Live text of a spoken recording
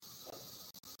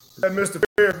That Mr.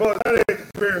 Perry Busby. That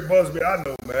ain't the Perry Busby I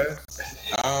know, man.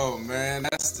 Oh man,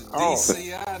 that's the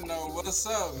DC I know. What's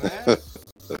up, man?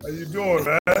 How you doing,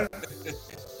 man?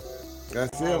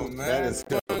 That's him. Man, that is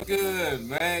doing good,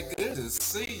 man. Good to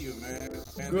see you, man.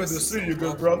 Good to see you,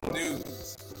 good brother.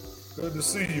 News. Good to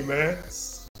see you, man.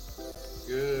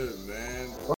 Good, man.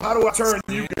 Well, how do I turn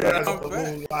you guys up a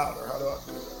little louder? How do I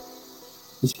do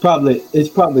that? It's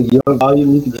probably your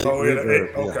volume. You can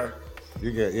okay.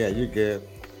 You good? Yeah, you good.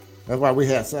 That's why we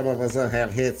have some of us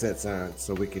have headsets on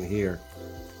so we can hear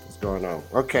what's going on.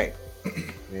 Okay.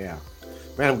 Yeah.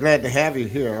 Man, I'm glad to have you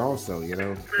here also, you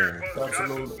know.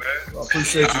 Absolutely. I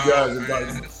appreciate you guys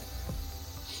inviting me.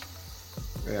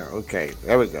 Yeah, okay.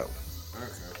 There we go.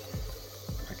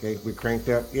 Okay, we cranked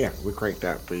up? Yeah, we cranked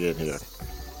up. We in here.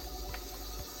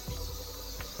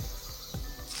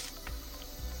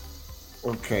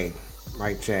 Okay.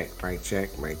 Mic check.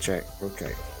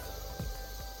 Okay.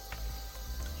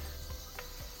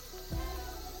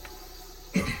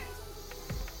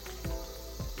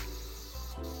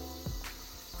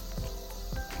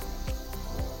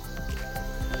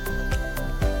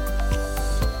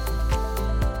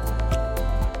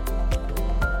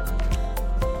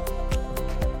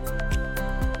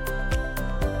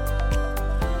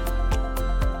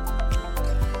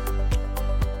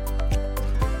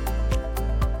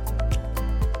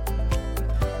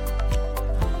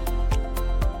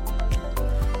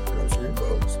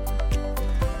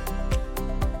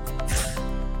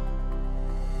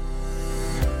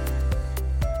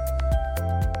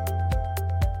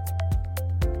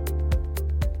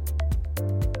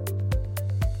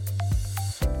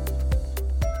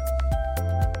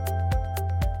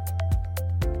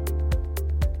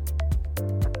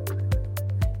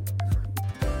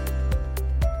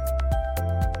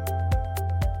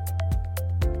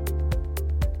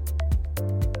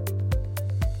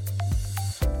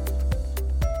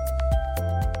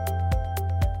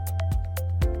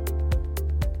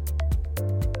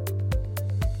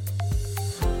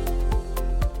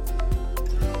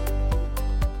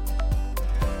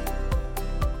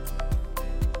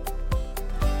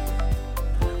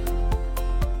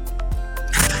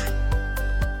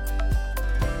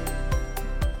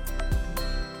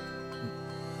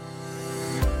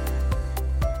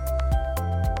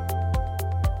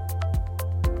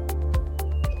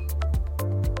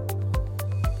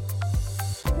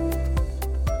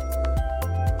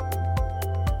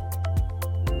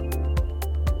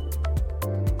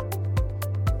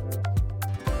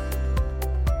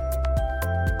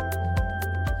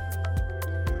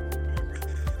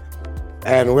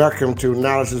 And welcome to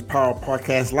Knowledge is Power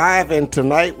Podcast Live. And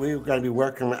tonight we're going to be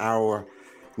welcoming our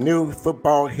new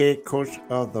football head coach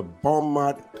of the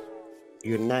Beaumont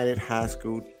United High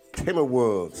School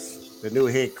Timberwolves, the new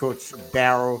head coach,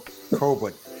 Darryl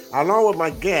Colbert, along with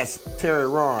my guest, Terry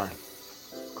Roy,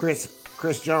 Chris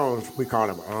Jones, we call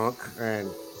him Unc,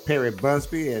 and Perry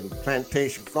Busby and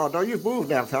Plantation Farm. Don't you move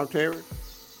now, Tom Terry?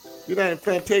 You're not in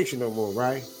Plantation no more,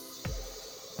 right?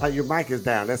 Your mic is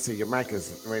down. Let's see. Your mic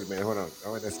is. Wait a minute. Hold on.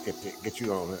 Oh, let's get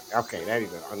you on. Okay, there you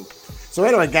go. So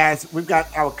anyway, guys, we've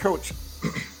got our coach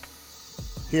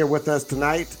here with us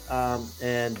tonight,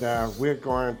 and we're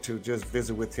going to just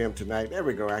visit with him tonight. There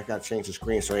we go. I got to change the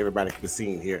screen so everybody can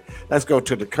see him here. Let's go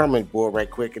to the comment board right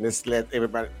quick and let's let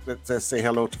everybody. Let's say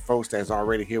hello to folks that's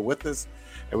already here with us,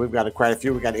 and we've got quite a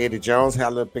few. We got Eddie Jones.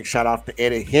 Have a little big shout out to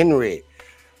Eddie Henry.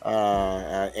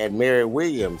 And Mary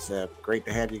Williams. Great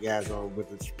to have you guys on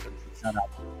with us. Shout out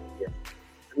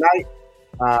tonight.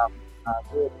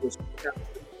 We're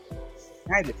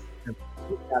excited.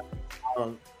 We got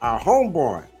our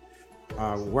homeboy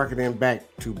working in back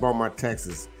to Beaumont,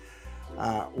 Texas.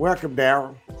 Welcome,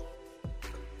 Darryl.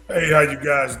 Hey, how you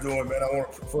guys doing, man? I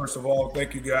want to first of all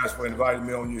thank you guys for inviting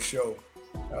me on your show.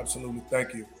 Absolutely,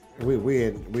 thank you.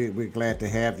 We're glad to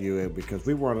have you because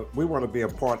we want to be a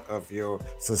part of your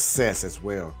success as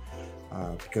well,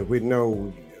 because we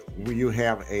know you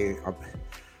have a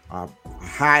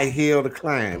high hill to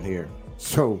climb here.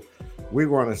 So we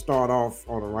want to start off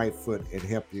on the right foot and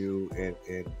help you and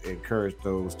encourage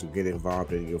those to get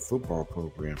involved in your football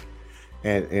program.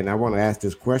 And I want to ask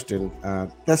this question.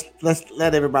 Let's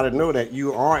let everybody know that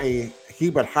you are a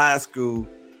Hebert High School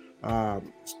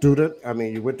student. I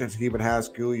mean, you went to Hebert High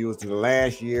School. You was in the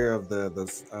last year of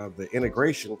the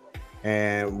integration,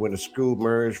 and when the school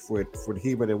merged with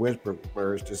Hebert and Westbrook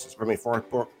merged, Forest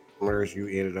Park merged, you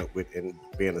ended up with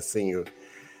being a senior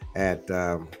at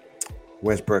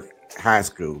Westbrook High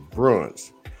School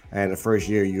Bruins. And the first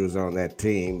year you was on that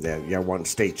team that y'all won the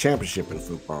state championship in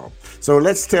football. So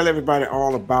let's tell everybody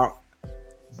all about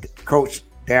Coach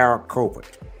Darryl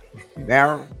Colbert.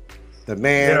 Darryl. the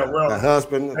man, the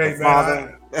husband, the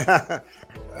father.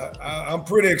 I'm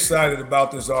pretty excited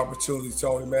about this opportunity,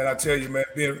 Tony, man. I tell you, man,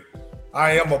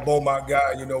 I am a Beaumont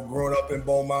guy, growing up in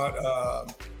Beaumont,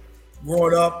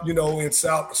 growing up, in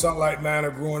Sunlight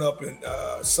Manor, growing up in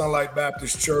Sunlight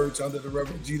Baptist Church under the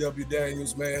Reverend G.W.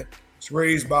 Daniels, man. It's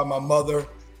raised by my mother,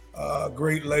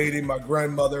 great lady, my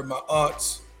grandmother, my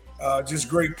aunts, just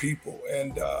great people.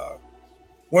 And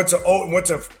went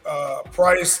to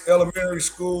Price Elementary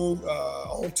School,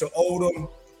 on to Oldham,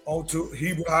 on to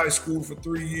Hebrew High School for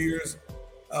 3 years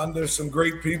under some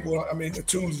great people. I mean, the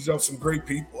tutelage of some great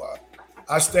people.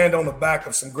 I stand on the back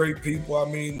of some great people. I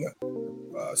mean,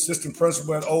 assistant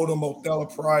principal at Oldham, Othello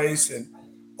Price, and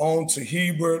on to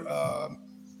Hebert,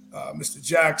 Mr.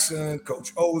 Jackson,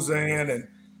 Coach Ozan, and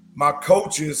my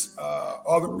coaches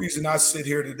are the reason I sit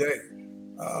here today.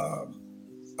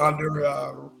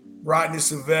 Under Rodney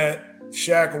Savette,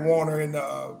 Shaq Warner in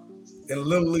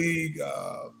Little League,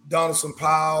 Donaldson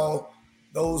Powell,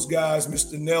 those guys,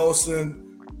 Mr. Nelson,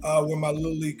 were my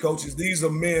Little League coaches. These are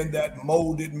men that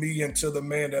molded me into the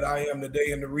man that I am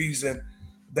today. And the reason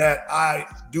that I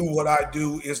do what I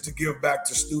do is to give back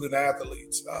to student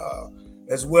athletes,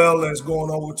 as well as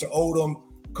going over to Oldham,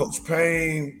 Coach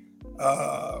Payne,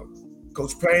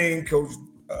 Coach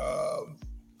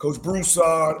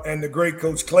Broussard, and the great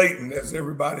Coach Clayton, as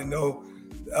everybody know,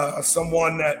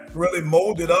 someone that really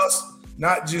molded us,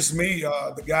 not just me,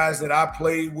 the guys that I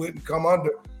played with and come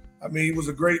under. I mean, he was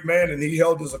a great man, and he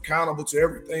held us accountable to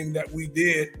everything that we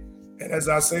did. And as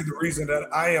I say, the reason that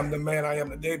I am the man I am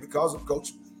today because of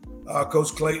Coach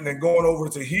Clayton. And going over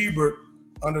to Hebert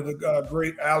under the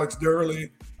great Alex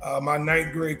Durley, my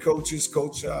ninth grade coaches,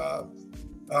 Coach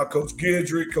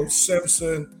Guidry, Coach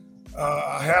Simpson.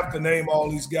 I have to name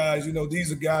all these guys.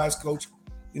 These are guys, Coach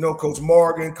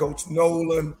Morgan, Coach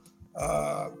Nolan.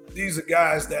 These are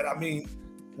guys that,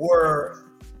 were,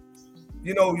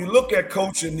 you look at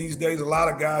coaching these days, a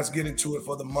lot of guys get into it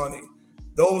for the money.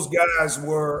 Those guys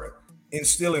were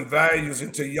instilling values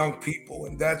into young people,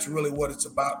 and that's really what it's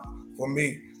about for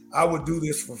me. I would do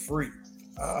this for free.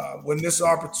 After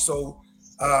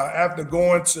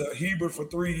going to Hebert for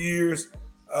 3 years,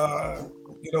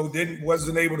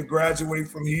 wasn't able to graduate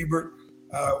from Hebert.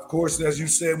 Of course, as you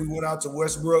said, we went out to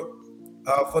Westbrook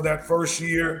for that first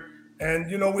year,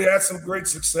 and we had some great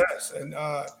success, and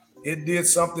it did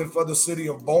something for the city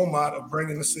of Beaumont, of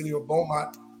bringing the city of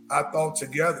Beaumont, I thought,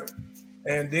 together.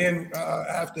 And then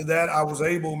after that, I was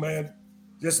able,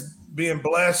 just being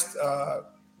blessed,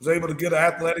 was able to get an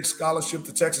athletic scholarship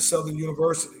to Texas Southern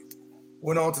University.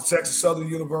 Went on to Texas Southern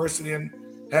University and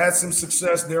had some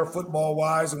success there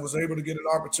football-wise, and was able to get an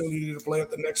opportunity to play at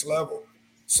the next level.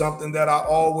 Something that I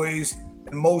always,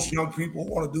 and most young people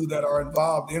want to do that are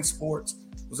involved in sports,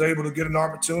 was able to get an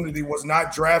opportunity, was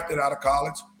not drafted out of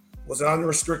college, was an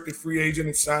unrestricted free agent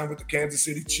and signed with the Kansas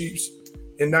City Chiefs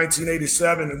in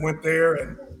 1987, and went there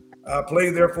and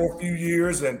played there for a few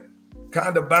years and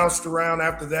kind of bounced around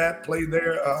after that, played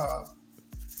there,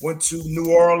 went to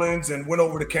New Orleans and went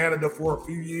over to Canada for a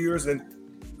few years, and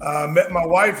met my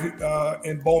wife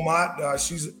in Beaumont.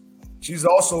 She's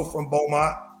also from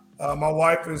Beaumont. My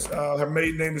wife is, her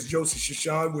maiden name is Josie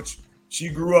Shashan, which she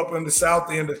grew up in the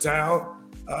south end of town.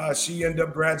 She ended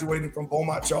up graduating from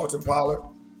Beaumont Charlton Pollard,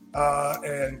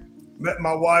 and met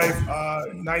my wife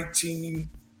in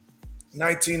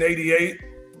 1988.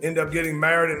 Ended up getting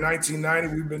married in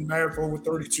 1990. We've been married for over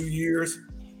 32 years.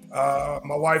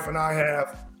 My wife and I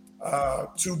have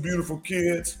 2 beautiful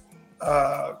kids,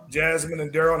 Jasmine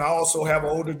and Daryl, and I also have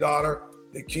an older daughter,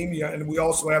 Nikemia, and we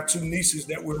also have 2 nieces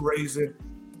that we're raising,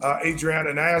 Adriana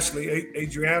and Ashley.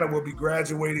 Adriana will be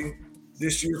graduating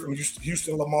this year from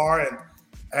Houston Lamar, and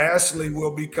Ashley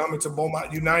will be coming to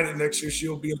Beaumont United next year.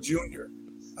 She'll be a junior.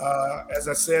 As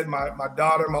I said, my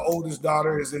oldest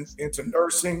daughter is into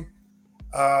nursing.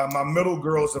 My middle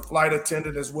girl is a flight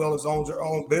attendant as well as owns her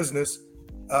own business.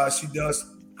 She does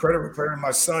credit repair.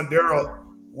 My son, Daryl,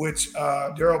 which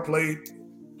Daryl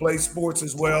played sports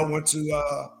as well,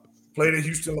 played at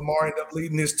Houston Lamar, ended up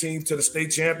leading his team to the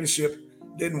state championship,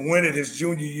 didn't win it his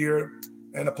junior year.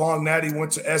 And upon that, he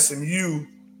went to SMU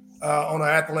on an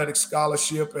athletic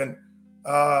scholarship. And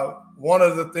one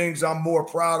of the things I'm more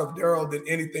proud of Daryl than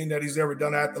anything that he's ever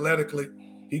done athletically,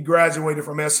 he graduated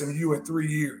from SMU in 3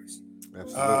 years,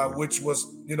 which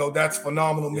was, that's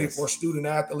phenomenal to me for a student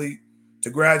athlete to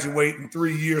graduate in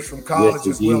 3 years from college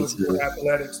as well as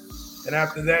athletics. And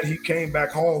after that, he came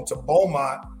back home to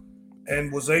Beaumont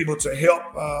and was able to help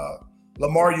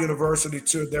Lamar University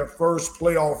to their first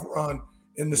playoff run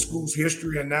in the school's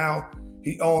history. And now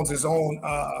he owns his own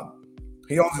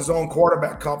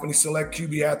quarterback company, Select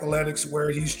QB Athletics,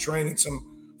 where he's training some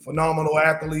phenomenal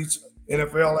athletes,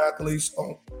 NFL athletes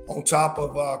on top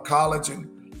of college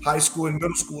and high school and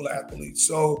middle school athletes.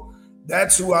 So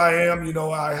that's who I am.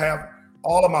 I have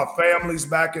all of my families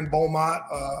back in Beaumont.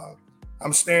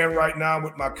 I'm staying right now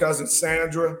with my cousin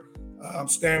Sandra. I'm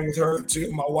staying with her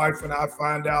until my wife and I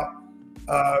find out,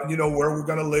 where we're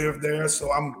going to live there.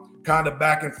 So I'm kind of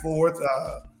back and forth.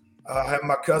 I have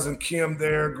my cousin Kim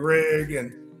there, Greg,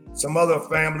 and some other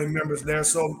family members there.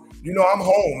 So, I'm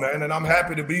home, man, and I'm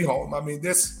happy to be home. I mean,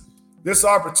 this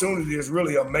opportunity is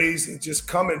really amazing, just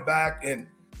coming back and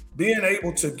being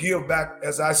able to give back,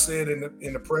 as I said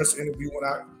in the press interview when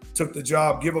I took the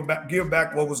job, give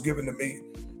back what was given to me.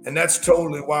 And that's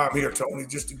totally why I'm here, Tony,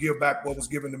 just to give back what was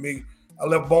given to me. I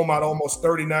left Beaumont almost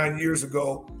 39 years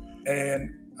ago,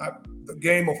 and the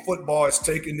game of football has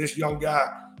taken this young guy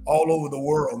all over the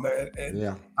world, man.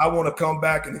 And I want to come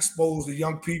back and expose the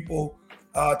young people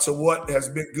to what has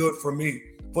been good for me.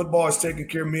 Football has taken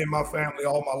care of me and my family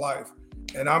all my life.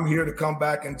 And I'm here to come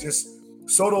back and just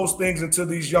sow those things into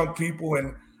these young people.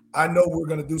 And I know we're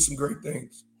going to do some great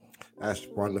things. That's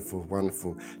wonderful,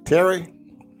 wonderful. Terry?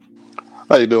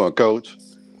 How you doing, Coach?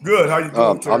 Good. How you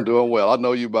doing, Terry? I'm doing well. I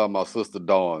know you by my sister,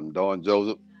 Dawn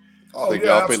Joseph. Oh,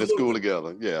 yeah, y'all finished school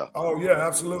together. Yeah. Oh, yeah,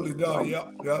 absolutely, Dawn. Yeah.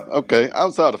 Okay.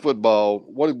 Outside of football,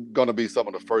 what are going to be some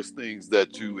of the first things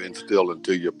that you instill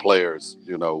into your players,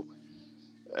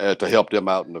 to help them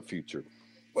out in the future?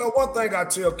 Well, one thing I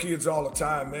tell kids all the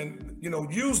time, man,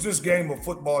 use this game of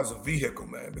football as a vehicle,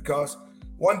 man, because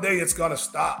one day it's going to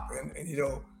stop.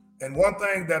 And one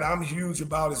thing that I'm huge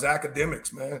about is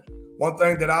academics, man. One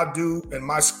thing that I do and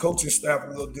my coaching staff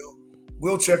will do,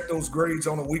 we'll check those grades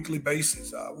on a weekly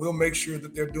basis. We'll make sure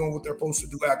that they're doing what they're supposed to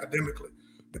do academically.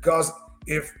 Because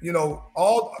if,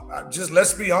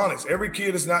 let's be honest, every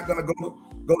kid is not going to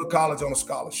go to college on a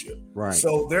scholarship. Right.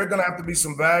 So there are going to have to be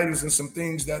some values and some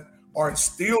things that are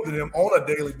instilled in them on a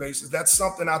daily basis. That's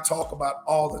something I talk about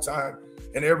all the time,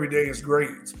 and every day is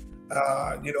grades.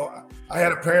 I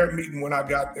had a parent meeting when I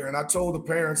got there, and I told the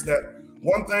parents that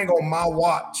one thing on my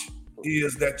watch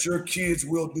is that your kids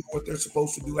will do what they're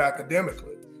supposed to do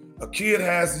academically. A kid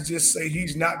has to just say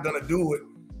he's not going to do it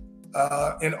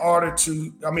in order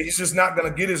to, he's just not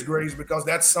going to get his grades because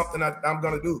that's something I'm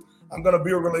going to do. I'm going to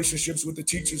build relationships with the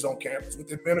teachers on campus, with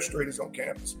the administrators on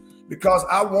campus, because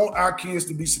I want our kids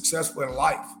to be successful in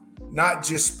life, not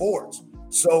just sports.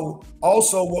 So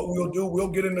also what we'll do, we'll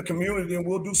get in the community and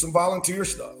we'll do some volunteer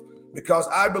stuff, because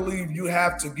I believe you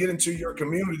have to get into your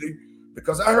community.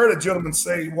 Because I heard a gentleman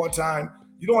say one time,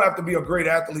 you don't have to be a great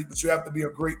athlete, but you have to be a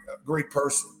great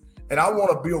person. And I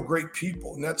want to build great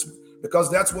people. And that's because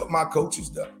that's what my coaches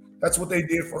done. That's what they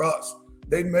did for us.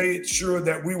 They made sure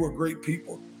that we were great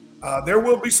people. There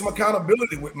will be some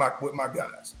accountability with my guys.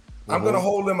 Mm-hmm. I'm going to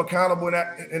hold them accountable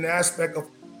in the aspect of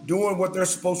doing what they're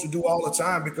supposed to do all the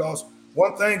time, because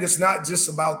one thing, it's not just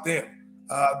about them.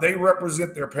 They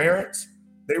represent their parents,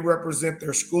 they represent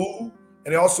their school,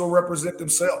 and they also represent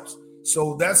themselves.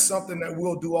 So that's something that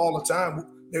we'll do all the time.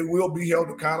 They will be held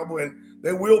accountable, and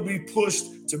they will be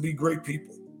pushed to be great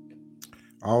people.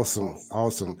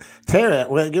 Awesome. Terry,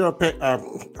 well,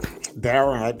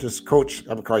 Darryl, I just coach. I'm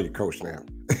gonna call you coach now.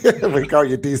 We call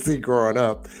you DC growing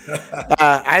up.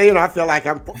 I feel like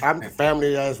I'm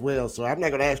family as well, so I'm not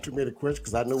gonna ask too many questions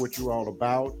because I know what you're all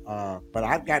about. But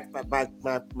I've got my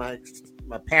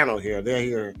panel here. They're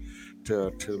here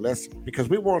to listen, because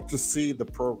we want to see the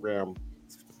program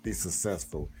be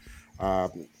successful.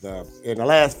 In the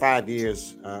last 5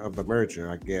 years of the merger,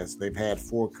 I guess they've had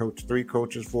 4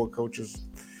 coaches,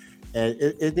 and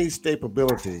it needs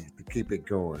stability to keep it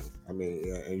going. And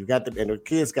the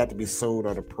kids got to be sold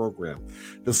on the program.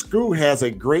 The school has a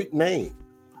great name,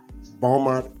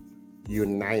 Beaumont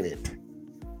United,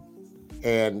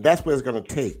 and that's what it's going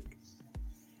to take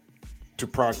to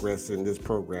progress in this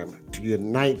program, to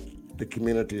unite the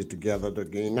communities together, to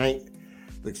unite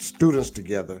the students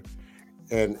together,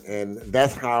 and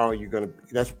that's how you're gonna.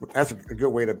 That's a good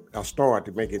way to start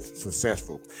to make it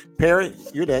successful. Perry,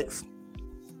 you're next.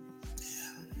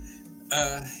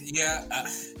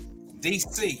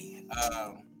 DC.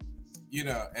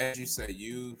 As you say,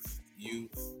 you've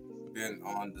been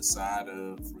on the side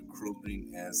of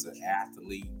recruiting as an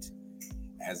athlete,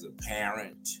 as a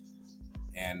parent,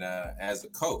 and as a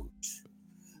coach.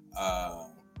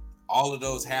 All of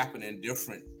those happen in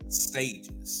different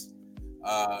stages.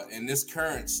 In this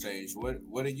current stage,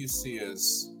 what do you see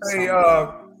as? Hey,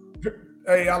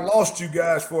 I lost you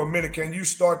guys for a minute. Can you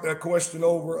start that question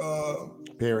over,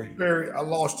 Perry? I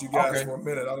lost you guys for a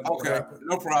minute. I don't know what happened.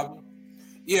 No problem.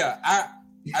 Yeah,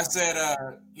 I said,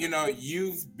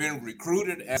 you've been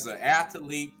recruited as an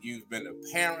athlete. You've been a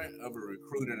parent of a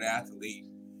recruited athlete.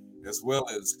 as well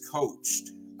as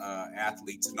coached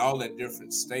athletes in all at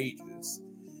different stages.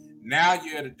 Now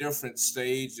you're at a different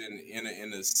stage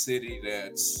in a city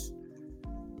that's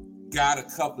got a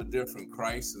couple of different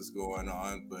crises going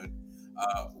on. But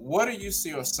what do you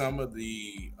see are some of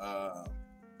the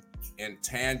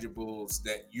intangibles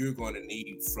that you're going to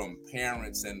need from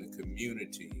parents and the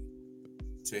community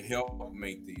to help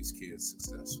make these kids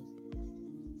successful?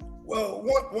 Well,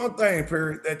 one thing,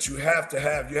 period, that you have to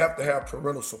have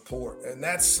parental support. And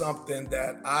that's something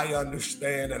that I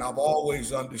understand and I've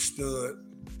always understood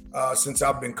since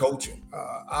I've been coaching.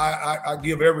 I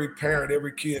give every parent,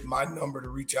 every kid my number to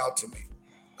reach out to me.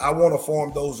 I want to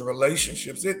form those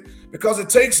relationships because it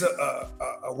takes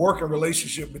a working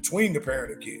relationship between the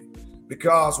parent and kid.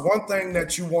 Because one thing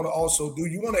that you want to also do,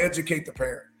 you want to educate the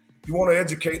parent. You want to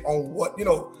educate on what,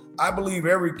 I believe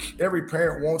every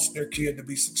parent wants their kid to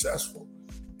be successful.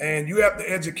 And you have to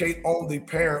educate on the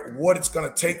parent what it's going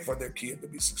to take for their kid to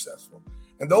be successful.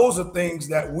 And those are things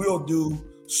that we'll do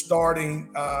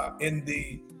starting in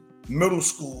the middle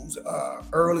schools,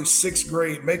 early 6th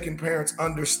grade, making parents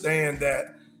understand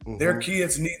that their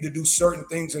kids need to do certain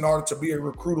things in order to be a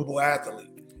recruitable athlete.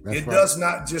 It does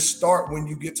not just start when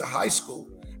you get to high school.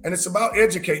 And it's about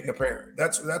educating the parent.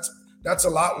 That's a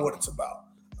lot what it's about.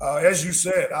 As you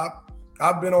said,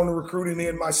 I've been on the recruiting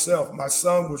end myself. My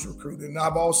son was recruited, and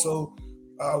I've also,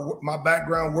 my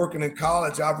background working in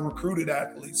college, I've recruited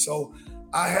athletes. So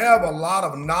I have a lot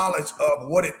of knowledge of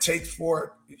what it takes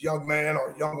for a young man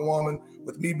or a young woman,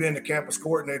 with me being the campus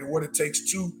coordinator, what it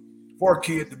takes for a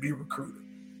kid to be recruited.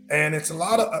 And it's a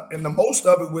lot of, and the most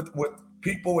of it with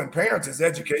people and parents is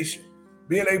education,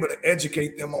 being able to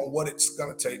educate them on what it's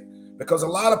going to take. Because a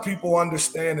lot of people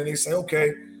understand and they say,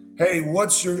 okay, hey,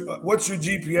 what's your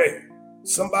GPA?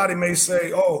 Somebody may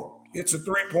say, oh, it's a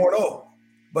 3.0,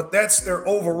 but that's their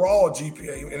overall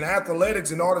GPA. In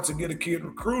athletics, in order to get a kid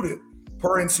recruited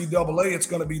per NCAA, it's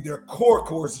going to be their core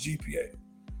course GPA.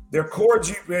 Their core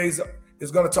GPA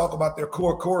is going to talk about their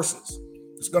core courses.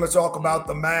 It's going to talk about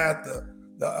the math,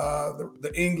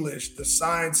 the English, the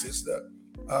sciences,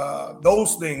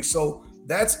 those things. So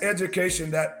that's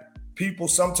education that people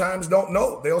sometimes don't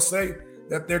know. They'll say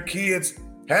that their kids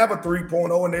have a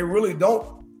 3.0 and they really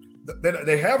don't.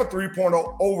 They have a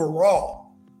 3.0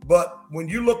 overall. But when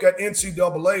you look at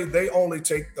NCAA, they only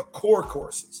take the core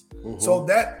courses. So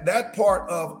that part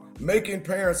of making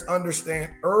parents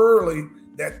understand early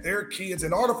that their kids,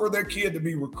 in order for their kid to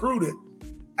be recruited,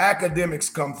 academics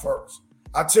come first.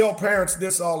 I tell parents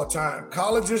this all the time.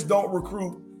 Colleges don't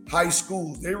recruit high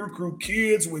schools. They recruit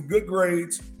kids with good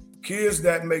grades, kids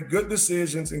that make good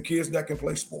decisions, and kids that can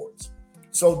play sports.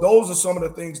 So those are some of the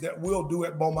things that we'll do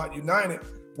at Beaumont United.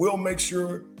 We'll make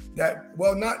sure that,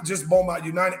 well, not just Beaumont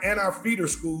United and our feeder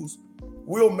schools,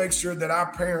 we'll make sure that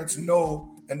our parents know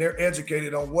and they're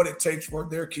educated on what it takes for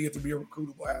their kid to be a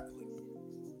recruitable athlete.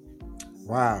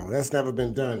 Wow, that's never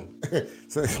been done.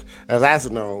 So, as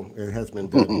I know, it has been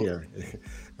done here.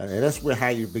 And that's how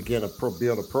you begin to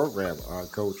build a program,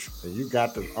 Coach. And you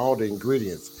got all the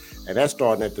ingredients. And that's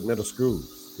starting at the middle school.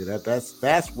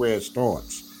 That's where it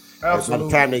starts. Absolutely.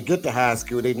 By the time they get to high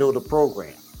school, they know the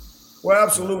program. Well,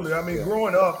 absolutely. I mean,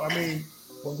 growing up, when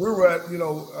we were at,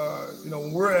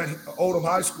 when we're at Oldham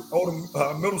High School,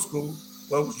 Oldham Middle School,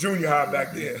 well, it was junior high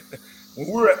back then. When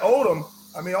we were at Oldham,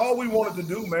 all we wanted to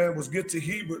do, man, was get to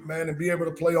Hebert, man, and be able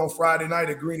to play on Friday night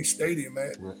at Greene Stadium,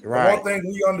 man. Right. One thing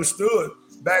we understood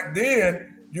back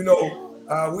then,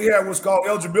 we had what's called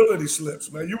eligibility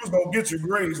slips, man. You was going to get your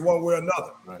grades one way or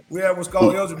another. Right. We had what's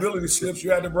called eligibility slips.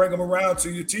 You had to bring them around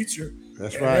to your teacher.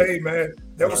 That's right. Hey, man,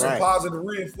 there was some positive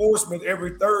reinforcement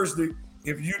every Thursday.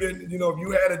 If you didn't, if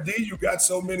you had a D, you got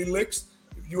so many licks.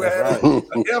 If you had an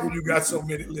F, you got so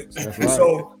many licks. Right.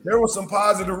 So there was some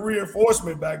positive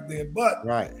reinforcement back then. But,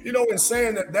 in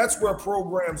saying that, that's where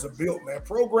programs are built, man.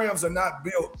 Programs are not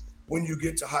built when you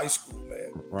get to high school,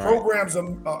 man. Right. Programs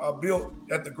are built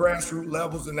at the grassroots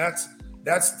levels, and that's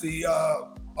the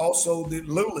also the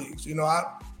Little Leagues.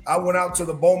 I went out to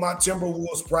the Beaumont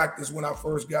Timberwolves practice when I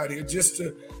first got here, just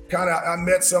to I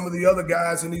met some of the other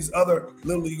guys in these other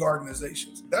Little League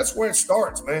organizations. That's where it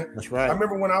starts, man. That's right. I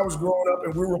remember when I was growing up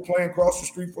and we were playing across the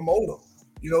street from Oldham.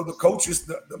 The coaches,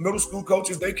 the middle school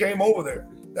coaches, they came over there.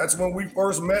 That's when we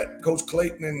first met Coach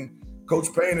Clayton and Coach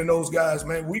Payne and those guys,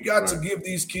 man. We got to give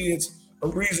these kids a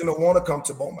reason to want to come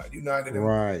to Beaumont United.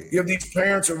 And give these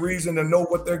parents a reason to know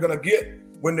what they're going to get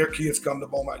when their kids come to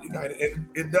Beaumont United. And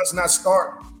it does not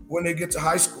start when they get to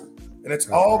high school. And it's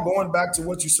all going back to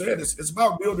what you said. It's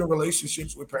about building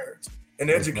relationships with parents and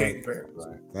educating parents.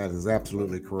 Right. That is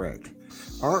absolutely correct.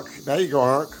 Ark, there you go,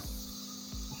 Ark.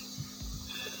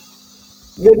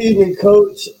 Good evening,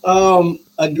 Coach.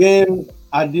 Again,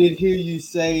 I did hear you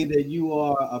say that you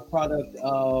are a product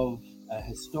of a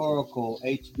historical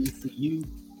HBCU,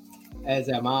 as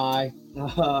am I.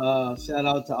 Shout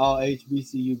out to all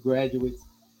HBCU graduates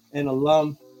and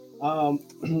alum. Um,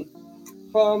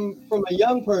 from a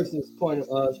young person's point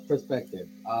of perspective,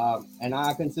 and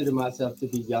I consider myself to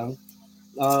be young.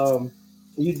 Um,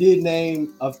 you did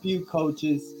name a few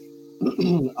coaches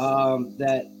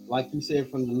that, like you said,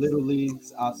 from the little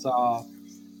leagues I saw,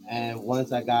 and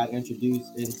once I got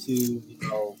introduced into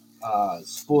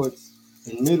sports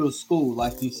in middle school,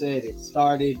 like you said, it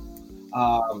started.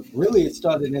 Really, it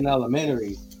started in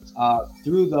elementary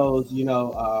through those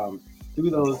through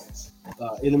those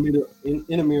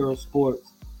intramural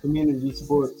sports, community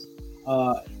sports,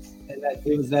 uh, and that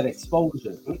it was that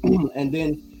exposure, and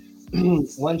then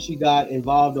once you got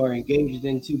involved or engaged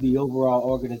into the overall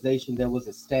organization, there was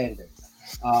a standard.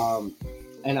 Um,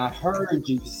 and I heard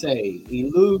you say,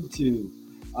 allude to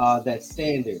that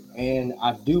standard. And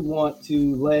I do want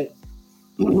to let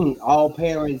all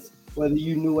parents, whether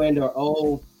you new and or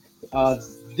old, uh,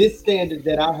 this standard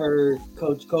that I heard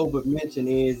Coach Colbert mention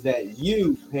is that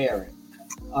you, parent,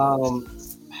 um,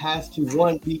 has to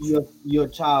one be your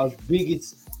child's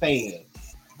biggest fan,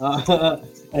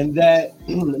 and that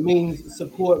means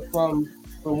support from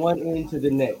one end to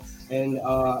the next. And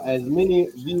as many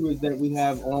viewers that we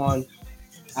have on,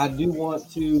 I do want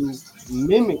to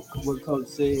mimic what Coach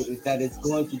said is that it's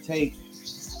going to take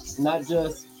not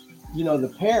just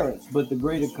the parents, but the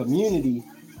greater community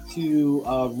to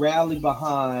rally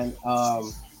behind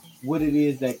what it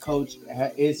is that Coach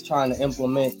is trying to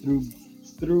implement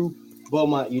through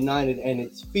Beaumont United and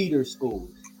its feeder schools.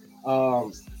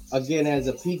 Um, Again, as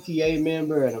a PTA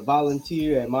member and a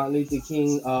volunteer at Martin Luther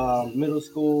King Middle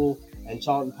School and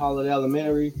Charlton Pollard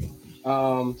Elementary,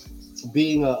 um,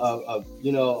 being a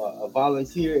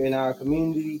volunteer in our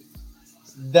community,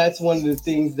 that's one of the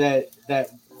things that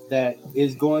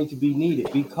is going to be needed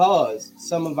because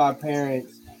some of our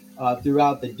parents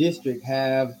throughout the district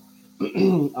have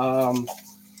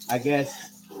I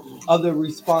guess other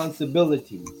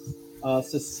responsibilities,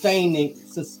 sustainment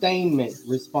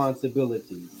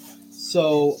responsibilities.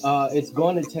 So it's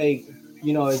going to take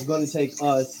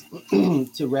us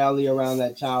to rally around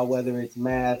that child, whether it's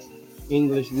math,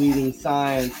 English, reading,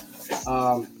 science,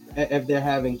 if they're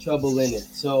having trouble in it.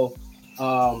 So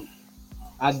um,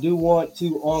 I do want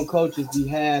to, on coach's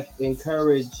behalf,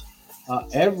 encourage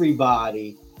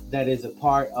everybody that is a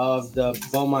part of the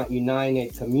Beaumont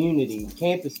United community,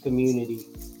 campus community,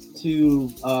 to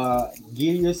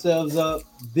gear yourselves up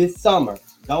this summer.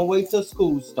 Don't wait till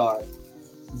school starts.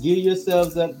 Gear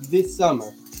yourselves up this summer.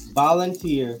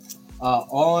 Volunteer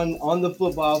on the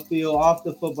football field, off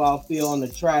the football field, on the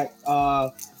track,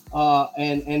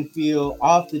 and field,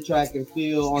 off the track and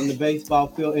field, on the baseball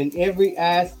field, in every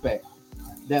aspect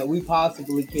that we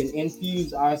possibly can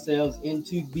infuse ourselves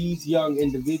into these young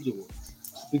individuals.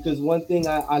 Because one thing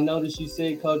I noticed you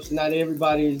said, Coach, not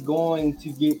everybody is going to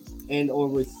get and or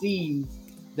receive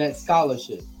that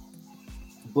scholarship.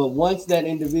 But once that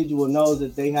individual knows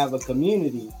that they have a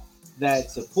community that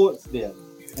supports them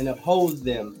and upholds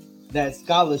them, that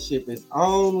scholarship is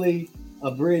only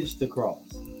a bridge to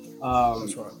cross. Um,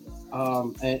 That's right.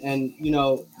 and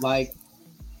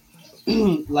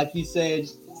like you said,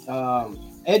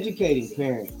 educating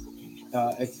parents,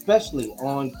 especially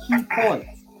on key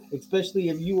points, especially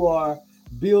if you are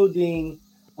building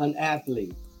an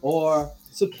athlete or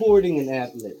supporting an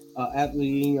athlete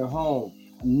in your home,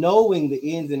 knowing the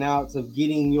ins and outs of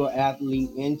getting your athlete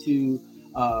into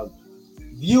uh,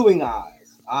 viewing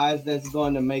eyes that's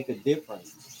going to make a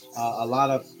difference. A lot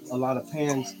of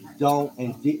parents don't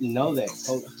and didn't know that,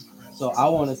 Coach. So I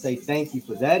want to say thank you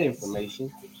for that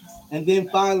information. And then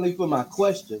finally, for my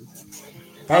question,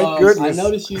 Thank I goodness.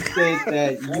 noticed you said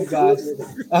that you guys.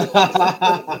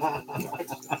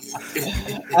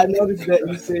 I noticed that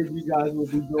you said you guys will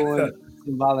be doing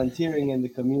some volunteering in the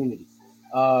community,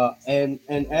 and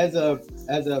as a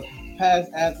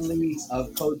past athlete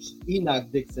of Coach Enoch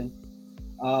Dixon,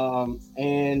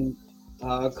 and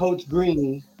Coach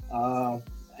Green,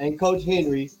 and Coach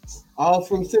Henry, all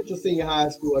from Central Senior High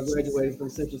School. I graduated from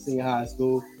Central Senior High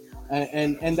School,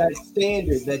 and that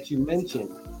standard that you mentioned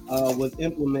was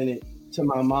implemented to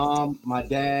my mom, my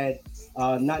dad.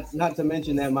 Not to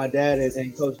mention that my dad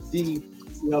and Coach D,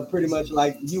 pretty much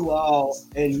like you all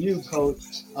and you, Coach,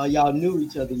 y'all knew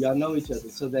each other, y'all know each other,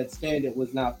 so that standard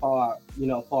was not far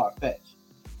fetched.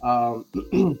 Um,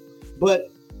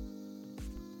 but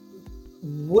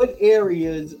what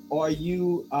areas are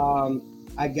you,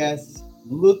 I guess,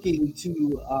 looking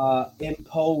to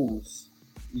impose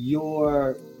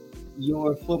your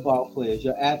your football players,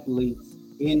 your athletes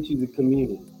into the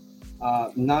community.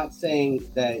 Not saying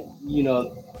that,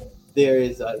 there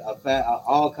is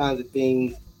all kinds of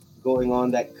things going on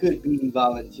that could be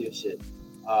volunteership,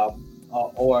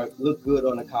 or look good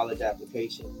on a college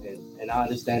application. And I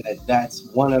understand that that's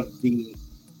one of the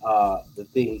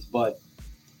things. But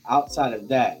outside of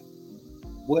that,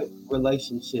 what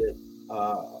relationship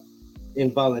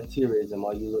in volunteerism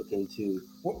are you looking to?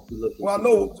 Well, I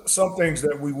know some things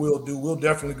that we will do. We'll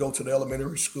definitely go to the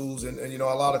elementary schools, and a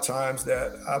lot of times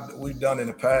that we've done in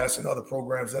the past and other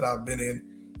programs that I've been in.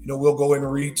 We'll go and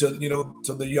read to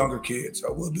to the younger kids.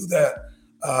 We'll do that.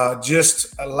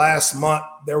 Just last month,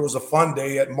 there was a fun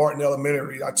day at Martin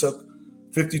Elementary. I took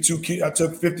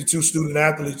 52 student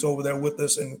athletes over there with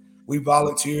us, and we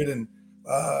volunteered and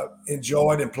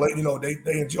enjoyed and played.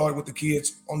 They enjoyed with the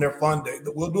kids on their fun day.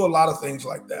 We'll do a lot of things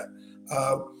like that.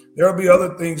 There'll be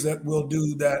other things that we'll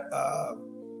do that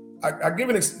I give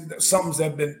it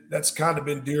something that's kind of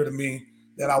been dear to me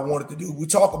that I wanted to do. We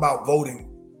talk about voting.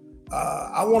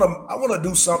 I want to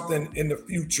do something in the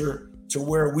future to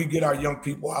where we get our young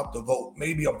people out to vote,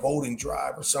 maybe a voting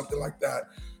drive or something like that,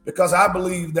 because I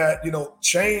believe that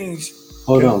change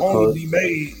can only be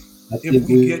made if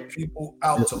we get people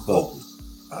out to vote.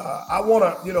 I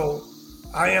want to,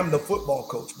 I am the football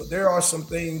coach, but there are some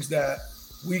things that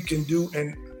we can do,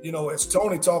 and as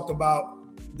Tony talked about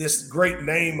this great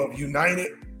name of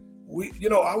United,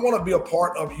 I want to be a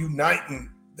part of uniting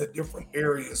the different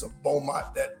areas of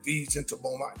Beaumont that feeds into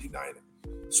Beaumont United.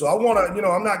 So I want to,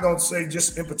 I'm not going to say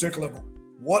just in particular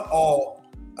what all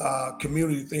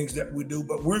community things that we do,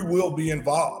 but we will be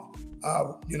involved.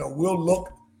 We'll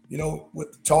look,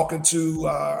 with talking to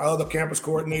our other campus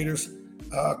coordinators,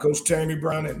 Coach Tammy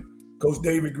Brown and Coach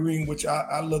David Green, which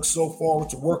I look so forward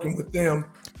to working with them.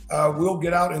 We'll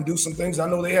get out and do some things. I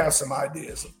know they have some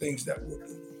ideas of things that we'll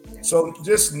do. So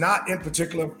just not in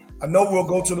particular. I know we'll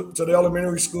go to the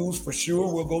elementary schools for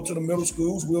sure. We'll go to the middle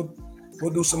schools. We'll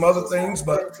do some other things,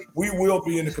 but we will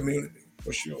be in the community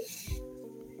for sure.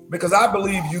 Because I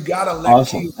believe you got to let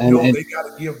kids know they got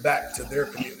to give back to their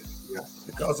community. Yeah.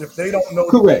 Because if they don't know,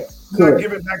 not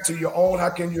give it back to your own, how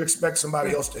can you expect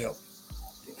somebody else to help?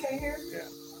 You can't hear? Yeah.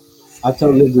 I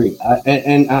totally agree.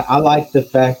 I like the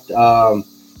fact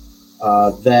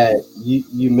that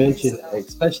you mentioned,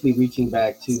 especially reaching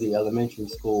back to the elementary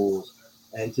schools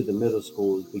and to the middle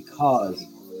schools, because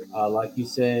like you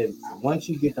said, once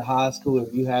you get to high school,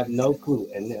 if you have no clue,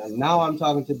 and now I'm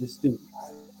talking to the students,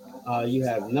 you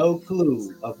have no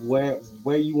clue of where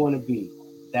you want to be,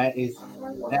 that is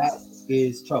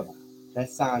trouble.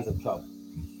 That's signs of trouble.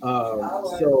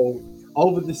 So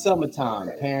over the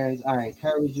summertime, parents, I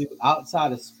encourage you,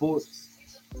 outside of sports,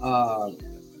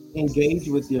 engage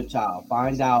with your child.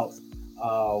 Find out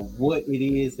what it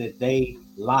is that they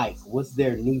like. What's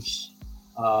their niche?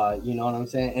 You know what I'm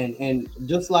saying? And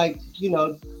just like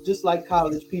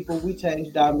college people, we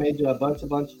changed our major a bunch of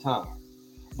times.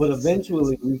 But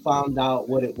eventually we found out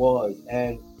what it was,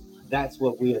 and that's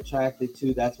what we attracted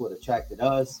to. That's what attracted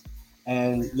us.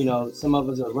 And some of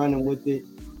us are running with it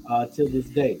till this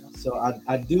day. So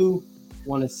I do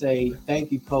want to say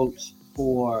thank you, Coach,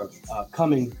 for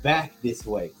coming back this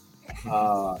way,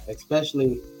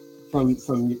 especially from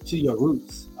to your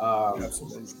roots.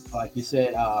 Like you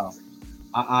said,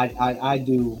 I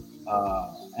do,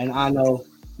 and I know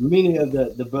many of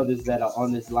the brothers that are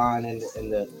on this line and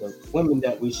the women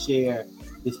that we share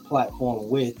this platform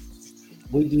with.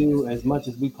 We do as much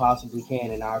as we possibly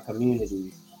can in our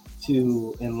communities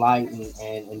to enlighten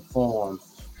and inform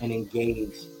and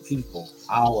engage people,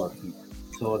 our people.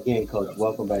 So again, Coach,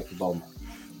 welcome back to Beaumont.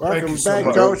 Welcome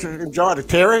back, Coach. Enjoy it.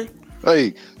 Terry?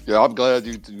 Hey, yeah, I'm glad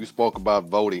you spoke about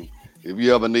voting. If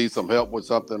you ever need some help with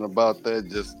something about that,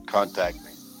 just contact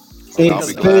me. I'll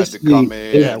be glad to come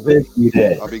in.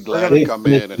 I'll be glad to come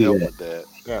in and help with that.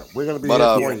 Yeah, we're gonna be here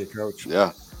for you, Coach.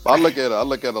 Yeah, I look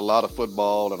at a lot of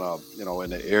football and in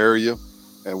the area,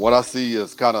 and what I see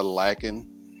is kind of lacking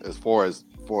as far as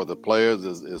for the players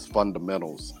is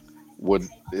fundamentals.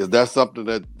 Is that something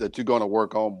that you're going to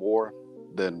work on more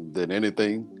than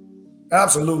anything?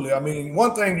 Absolutely. I mean,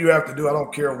 one thing you have to do, I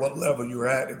don't care what level you're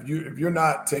at, if you're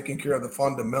not taking care of the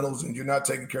fundamentals and you're not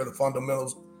taking care of the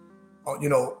fundamentals,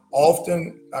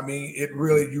 often, I mean, you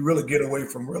really get away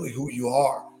from really who you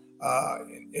are.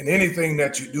 In anything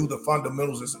that you do, the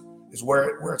fundamentals is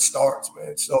where it starts,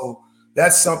 man. So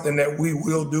that's something that we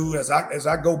will do. As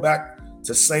I go back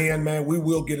to saying, man, we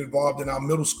will get involved in our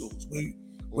middle schools. We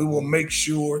will make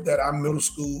sure that our middle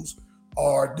schools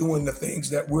are doing the things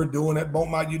that we're doing at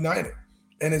Beaumont United.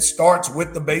 And it starts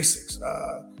with the basics.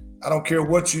 I don't care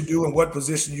what you do and what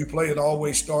position you play. It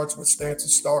always starts with stance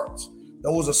and starts.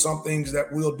 Those are some things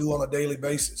that we'll do on a daily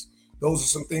basis. Those are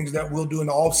some things that we'll do in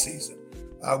the off season.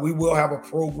 We will have a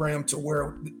program to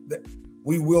where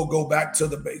we will go back to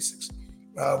the basics.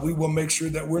 We will make sure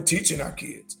that we're teaching our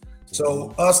kids.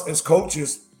 So us as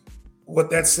coaches, what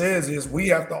that says is we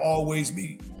have to always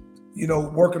be,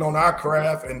 working on our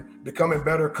craft and becoming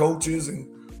better coaches and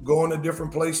going to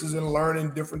different places and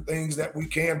learning different things that we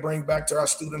can bring back to our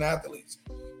student athletes.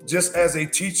 Just as a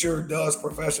teacher does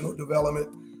professional development,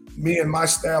 me and my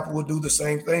staff will do the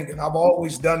same thing. And I've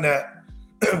always done that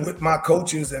with my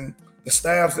coaches and the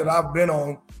staffs that I've been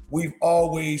on. We've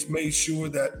always made sure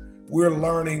that we're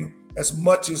learning as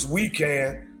much as we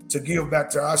can to give back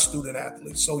to our student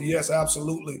athletes. So yes,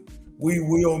 absolutely. We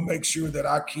will make sure that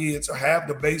our kids have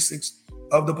the basics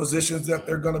of the positions that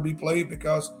they're going to be played,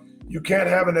 because you can't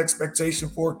have an expectation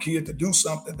for a kid to do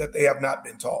something that they have not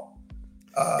been taught.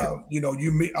 I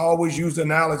always use the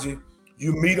analogy,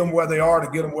 you meet them where they are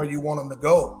to get them where you want them to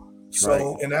go.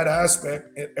 So in that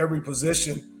aspect, in every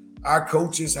position, our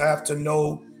coaches have to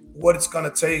know what it's going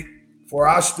to take for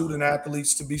our student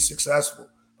athletes to be successful.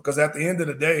 Because at the end of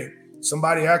the day,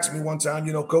 somebody asked me one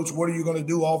time, Coach, what are you going to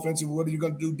do offensively? What are you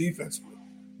going to do defensively?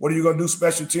 What are you going to do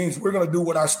special teams? We're going to do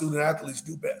what our student athletes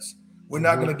do best. We're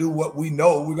not going to do what we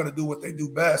know. We're going to do what they do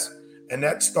best. And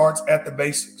that starts at the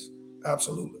basics.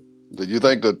 Absolutely. Do you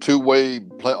think the two-way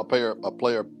a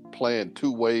player playing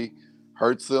two-way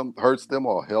hurts them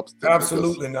or helps them?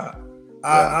 Absolutely not.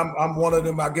 I'm one of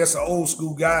them, I guess, an old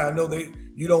school guy. I know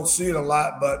you don't see it a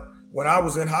lot, but when I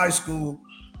was in high school,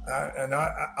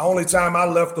 only time I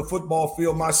left the football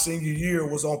field my senior year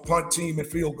was on punt team and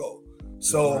field goal.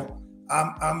 So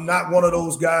I'm not one of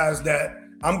those guys that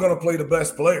I'm going to play the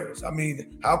best players. I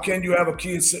mean, how can you have a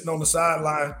kid sitting on the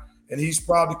sideline and he's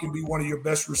probably can be one of your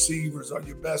best receivers or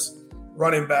your best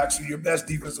running backs or your best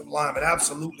defensive lineman?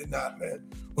 Absolutely not, man.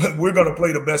 We're going to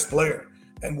play the best player.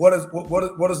 And what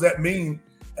does that mean?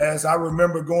 As I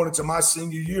remember going into my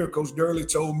senior year, Coach Durley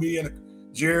told me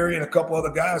and Jerry and a couple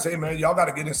other guys, hey, man, y'all got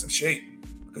to get in some shape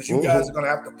because you guys are going to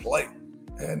have to play.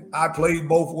 And I played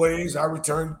both ways. I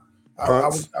returned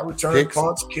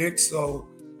punts, kicks. So,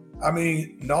 I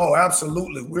mean, no,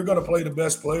 absolutely. We're going to play the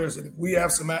best players. And if we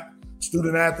have some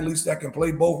student athletes that can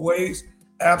play both ways,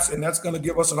 and that's going to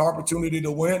give us an opportunity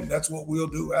to win, that's what we'll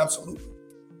do. Absolutely.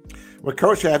 Well,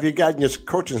 Coach, have you gotten your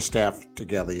coaching staff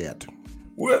together yet?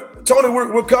 Tony,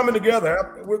 we're coming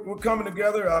together. We're coming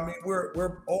together. I mean,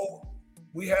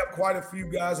 we have quite a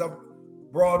few guys I've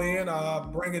brought in.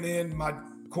 Bringing in my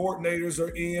coordinators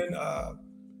are in.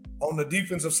 On the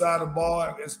defensive side of the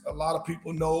ball, as a lot of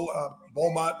people know,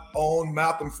 Beaumont owned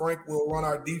Malcolm Frank will run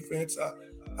our defense.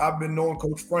 I've been knowing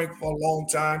Coach Frank for a long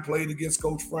time, played against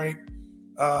Coach Frank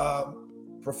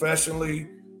professionally,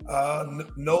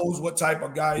 knows what type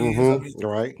of guy he is. I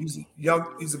mean,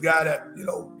 he's a guy that,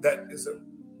 that is a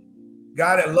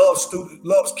guy that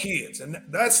loves kids. And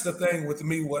that's the thing with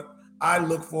me, what I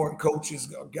look for in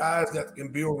coaches, guys that can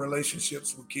build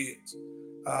relationships with kids.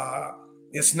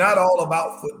 It's not all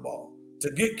about football.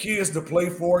 To get kids to play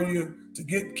for you, to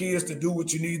get kids to do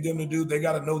what you need them to do, they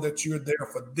got to know that you're there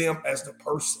for them as the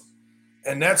person.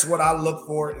 And that's what I look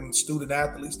for in student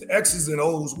athletes. The X's and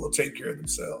O's will take care of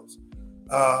themselves.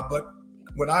 But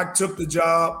when I took the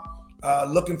job,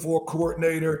 looking for a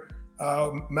coordinator,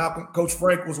 Coach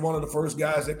Frank was one of the first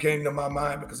guys that came to my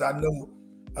mind because I know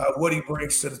what he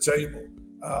brings to the table.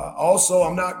 Also,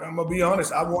 I'm going to be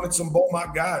honest, I wanted some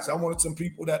Beaumont guys. I wanted some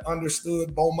people that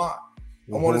understood Beaumont.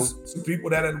 I wanted some people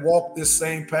that had walked this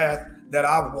same path that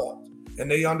I've walked,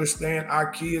 and they understand our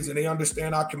kids and they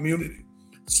understand our community.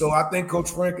 So I think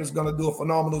Coach Frank is going to do a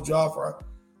phenomenal job for us.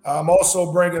 I'm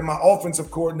also bringing my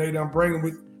offensive coordinator. I'm bringing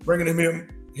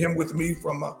him with me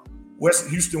from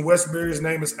Houston Westbury. His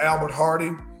name is Albert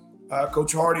Hardy.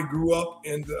 Coach Hardy grew up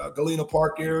in the Galena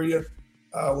Park area.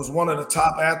 Was one of the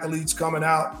top athletes coming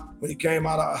out when he came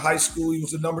out of high school. He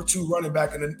was the number 2 running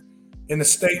back in the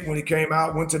state when he came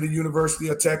out. Went to the University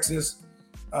of Texas.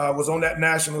 Was on that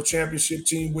national championship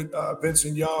team with Vince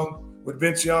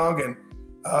Young. And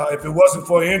if it wasn't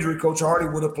for injury, Coach Hardy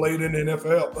would have played in the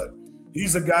NFL. But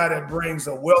he's a guy that brings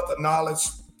a wealth of knowledge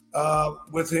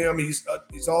with him.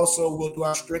 He's also will do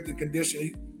our strength and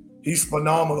conditioning. He's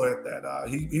phenomenal at that.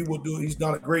 He's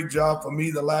done a great job for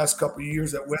me the last couple of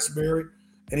years at Westbury,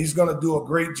 and he's going to do a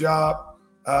great job.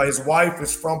 His wife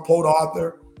is from Port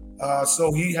Arthur,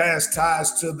 so he has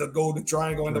ties to the Golden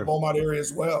Triangle in the Beaumont area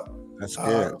as well. That's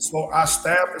good. So our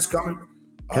staff is coming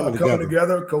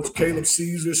together. Coach Caleb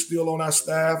Caesar is still on our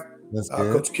staff.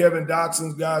 Coach Kevin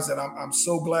Dotson's guys, and I'm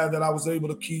so glad that I was able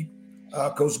to keep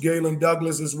Coach Galen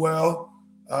Douglas as well.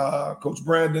 Coach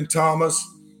Brandon Thomas.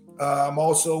 I'm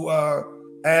also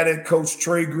added Coach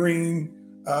Trey Green.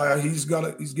 He's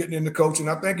getting into coaching.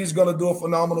 I think he's gonna do a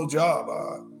phenomenal job.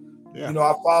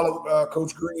 I followed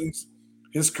Coach Green's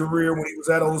his career when he was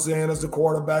at Ozan as the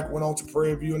quarterback, went on to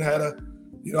Prairie View and had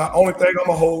only thing I'm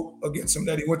gonna hold against him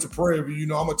that he went to Prairie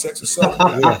View. I'm a Texas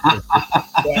Southern. I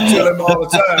tell him all the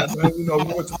time, man.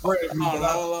 He went to Prairie View, but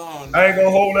I ain't gonna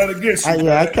hold that against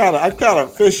you. I kind of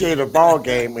officiated a ball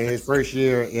game in his first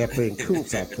year in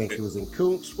Koontz. I think he was in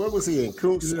Koontz. What was he in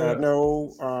Koontz?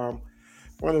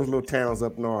 One of those little towns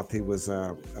up north. He was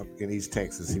up in East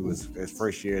Texas. He was his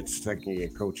first year, second year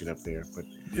coaching up there. But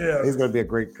he's going to be a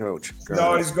great coach.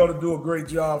 He's going to do a great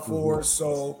job for us.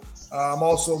 So I'm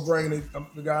also bringing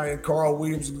the guy in, Carl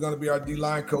Williams, who's going to be our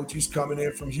D-line coach. He's coming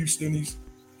in from Houston.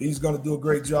 He's going to do a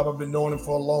great job. I've been knowing him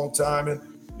for a long time. And,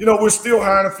 we're still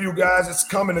hiring a few guys. It's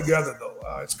coming together, though.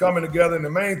 It's coming together. And the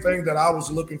main thing that I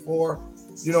was looking for,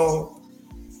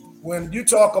 when you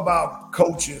talk about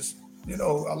coaches, a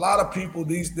lot of people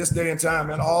this day and time,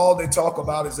 man, all they talk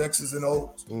about is X's and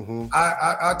O's. Mm-hmm.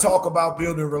 I talk about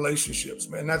building relationships,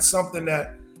 man. That's something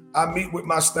that I meet with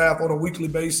my staff on a weekly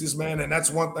basis, man. And that's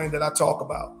one thing that I talk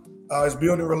about is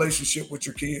building a relationship with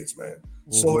your kids, man.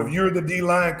 Mm-hmm. So if you're the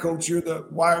D-line coach, you're the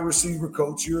wide receiver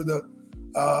coach, you're the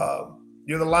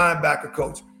linebacker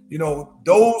coach, you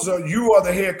are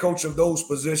the head coach of those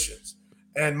positions.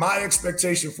 And my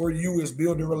expectation for you is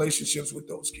building relationships with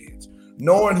those kids.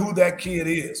 Knowing who that kid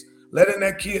is, letting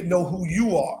that kid know who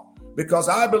you are. Because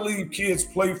I believe kids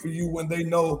play for you when they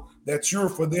know that you're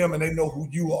for them and they know who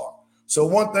you are. So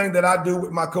one thing that I do with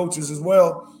my coaches as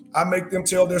well, I make them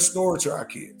tell their story to our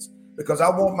kids. Because I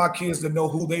want my kids to know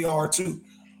who they are too.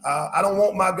 I don't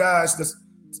want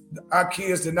our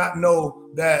kids to not know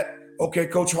that, okay,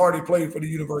 Coach Hardy played for the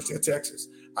University of Texas.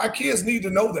 Our kids need to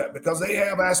know that because they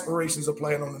have aspirations of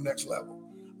playing on the next level.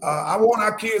 I want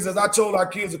our kids, as I told our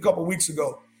kids a couple weeks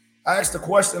ago, I asked a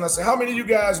question. I said, how many of you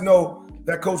guys know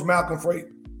that Coach Malcolm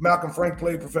Frank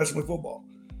played professional football?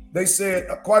 They said,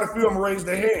 quite a few of them raised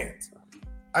their hands.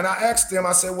 And I asked them,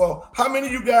 I said, well, how many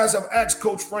of you guys have asked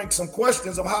Coach Frank some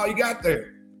questions of how he got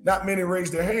there? Not many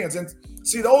raised their hands. And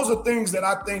see, those are things that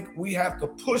I think we have to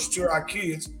push to our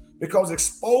kids because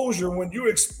exposure, when you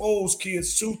expose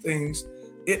kids to things,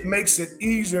 it makes it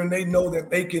easier and they know that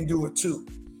they can do it too.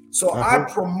 So I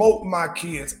promote my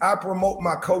kids, I promote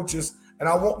my coaches, and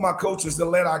I want my coaches to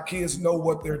let our kids know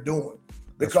what they're doing.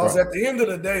 Because at the end of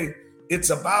the day,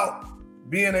 it's about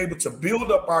being able to build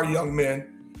up our young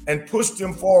men and push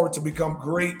them forward to become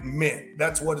great men.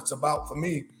 That's what it's about for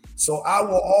me. So I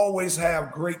will always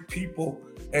have great people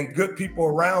and good people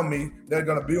around me that are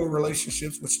going to build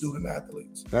relationships with student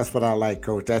athletes. That's what I like,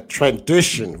 Coach. That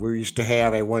tradition we used to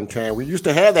have at one time. We used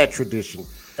to have that tradition.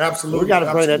 Absolutely. We got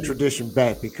to bring that tradition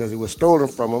back because it was stolen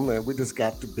from them, and we just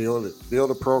got to build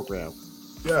a program.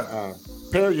 Yeah.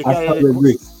 Perry, you got I totally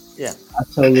agree. Yeah, I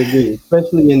totally agree.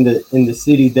 Especially in the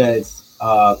city that's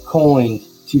coined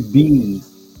to be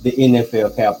the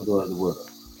NFL capital of the world.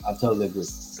 I totally agree.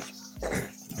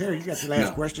 Perry, you got the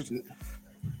last question.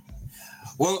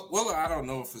 Well, I don't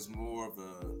know if it's more of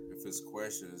if this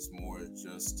question is more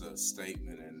just a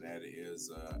statement, and that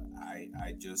is,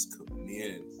 I just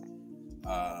commend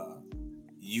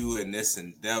you in this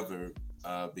endeavor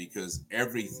because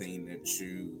everything that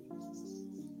you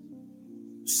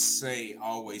say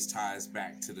always ties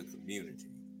back to the community,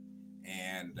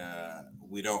 and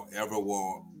we don't ever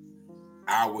want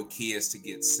our kids to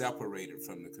get separated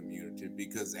from the community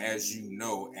because, as you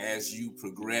know, as you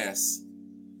progress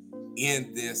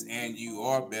in this and you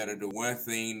are better, the one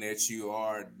thing that you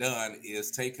are done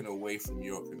is taken away from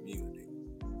your community,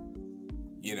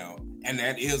 and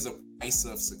that is a price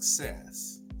of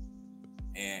success.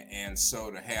 And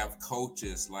so to have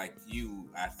coaches like you,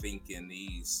 I think, in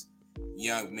these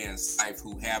young men's life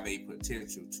who have a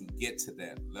potential to get to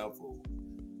that level,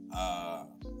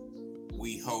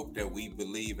 we hope that we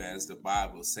believe, as the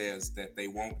Bible says, that they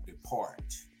won't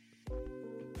depart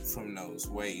from those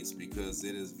ways because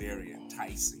it is very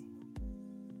enticing.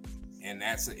 And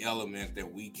that's an element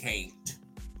that we can't,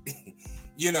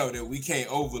 that we can't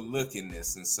overlook in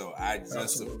this. And so I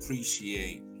just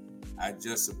appreciate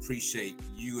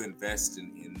you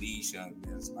investing in these young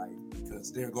men's life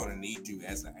because they're going to need you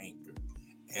as an anchor.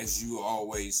 As you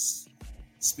always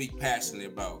speak passionately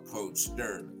about Coach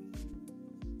Durbin,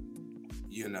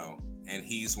 and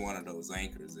he's one of those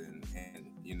anchors. And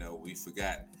we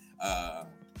forgot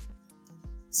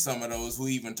some of those who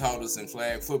even taught us in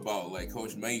flag football, like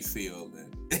Coach Mayfield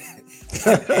and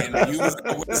you was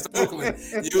at West Oakland,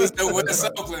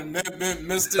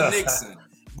 Mr. Nixon.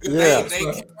 Yeah.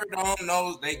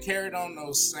 They carried on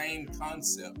those same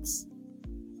concepts.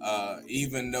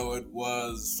 Even though it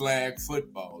was flag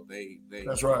football,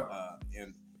 That's right.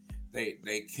 And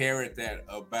they carried that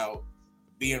about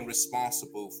being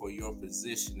responsible for your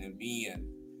position and being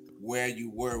where you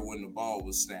were when the ball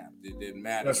was snapped. It didn't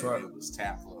matter if it was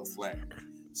tackle or flag.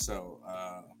 So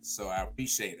I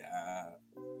appreciate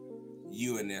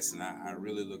you in this, and I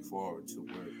really look forward to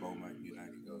where Beaumont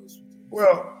United goes.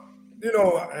 Well,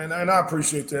 and I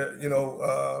appreciate that.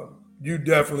 You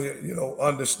definitely,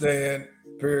 understand.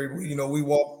 Period. We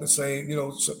walk the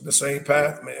same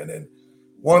path, man. And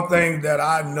one thing that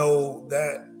I know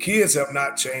that kids have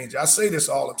not changed. I say this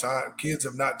all the time. Kids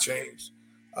have not changed.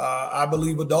 I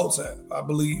believe adults have. I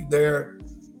believe there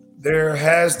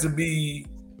has to be.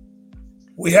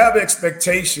 We have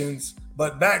expectations,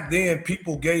 but back then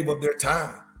people gave up their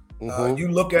time. You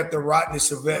look at the Rodney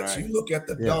Servettes, you look at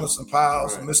the Donaldson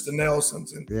Piles, and Mr.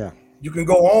 Nelsons, and you can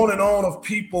go on and on of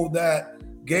people that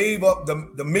gave up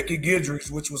the Mickey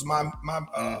Guidrys, which was my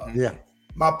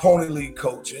Pony League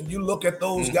coach. And you look at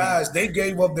those guys, they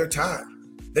gave up their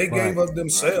time. They gave up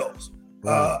themselves.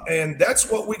 And that's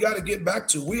what we got to get back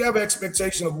to. We have an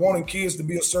expectation of wanting kids to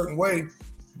be a certain way,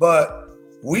 but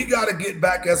we got to get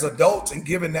back as adults and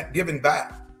giving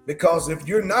back. Because if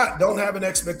you're don't have an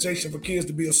expectation for kids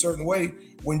to be a certain way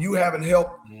when you haven't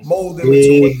helped mold them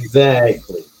into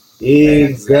Exactly.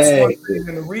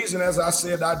 And the reason, as I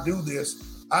said, I do this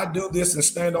and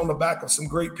stand on the back of some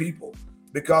great people,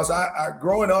 because I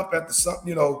growing up at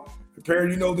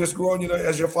Perry,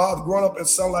 as your father, growing up at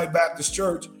Sunlight Baptist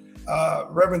Church,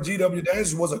 Reverend G.W.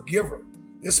 Daniels was a giver.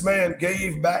 This man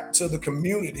gave back to the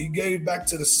community. He gave back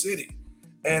to the city.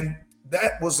 And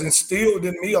that was instilled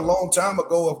in me a long time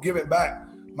ago of giving back.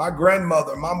 My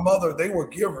grandmother, my mother, they were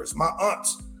givers. My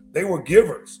aunts, they were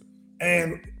givers.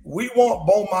 And we want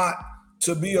Beaumont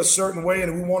to be a certain way,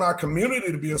 and we want our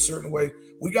community to be a certain way.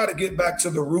 We got to get back to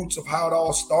the roots of how it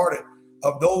all started,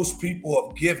 of those people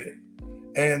of giving.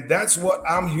 And that's what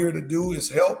I'm here to do, is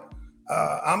help.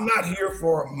 I'm not here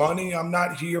for money. I'm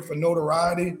not here for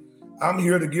notoriety. I'm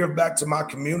here to give back to my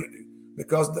community,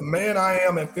 because the man I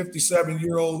am at 57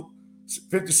 years old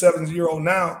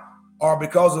now are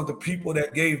because of the people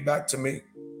that gave back to me.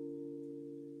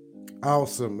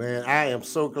 Awesome, man. I am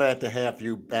so glad to have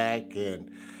you back, and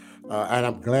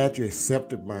I'm glad you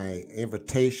accepted my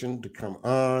invitation to come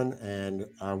on. And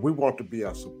we want to be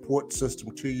a support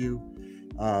system to you,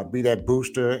 be that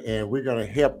booster, and we're going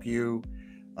to help you,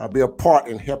 be a part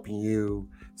in helping you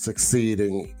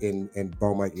succeeding in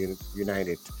Beaumont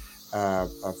United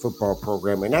football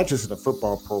program, and not just in the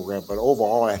football program, but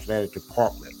overall athletic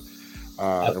department.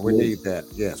 We need that.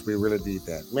 Yes, we really need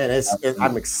that. Man,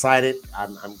 I'm excited.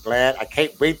 I'm glad. I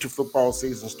can't wait till football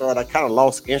season start. I kind of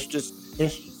lost interest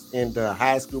in the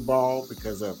high school ball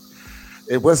because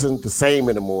it wasn't the same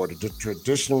anymore. The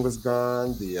tradition was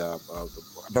gone.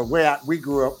 The way we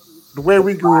grew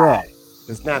up,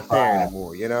 it's not there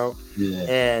anymore.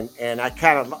 Yeah. And I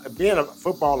kind of, being a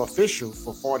football official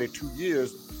for 42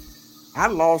 years, I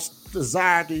lost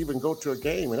desire to even go to a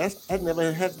game, and that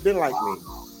never has been like me.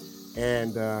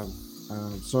 And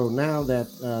so now that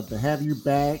to have you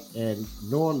back and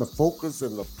knowing the focus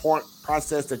and the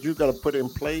process that you're going to put in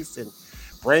place and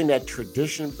bring that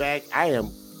tradition back, I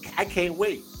can't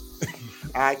wait.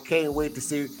 I can't wait to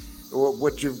see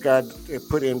what you've got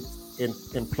put in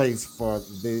place for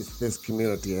this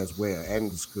community as well, and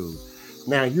the school.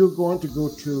 Now you're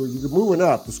moving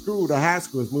up. The high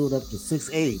school is moving up to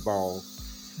 6A ball.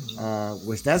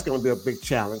 Which that's going to be a big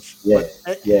challenge. But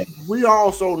we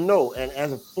also know, and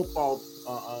as a football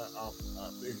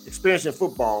experience in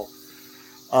football,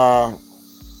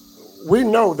 we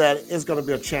know that it's going to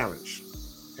be a challenge,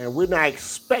 and we're not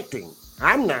expecting.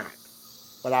 I'm not,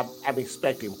 but I'm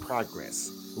expecting progress.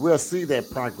 We'll see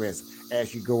that progress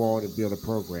as you go on and build a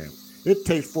program. It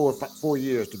takes 4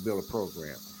 years to build a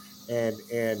program, and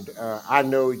I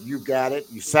know you got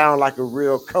it. You sound like a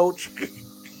real coach.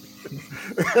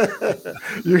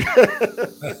 You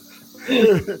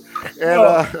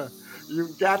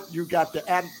got the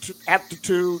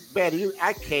aptitude, man.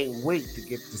 I can't wait to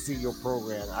get to see your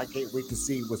program. I can't wait to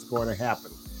see what's going to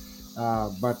happen.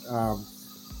 But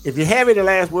if you have any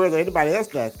last words, or anybody else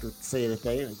got to say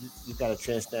anything, you got a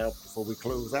chance now before we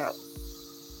close out.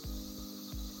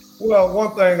 Well,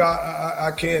 one thing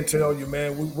I can tell you,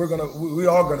 man, we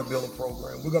are gonna build a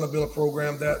program. We're gonna build a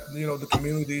program that the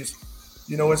communities.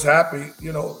 It's happy.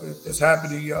 It's happy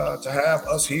to have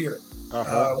us here.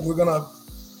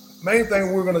 Main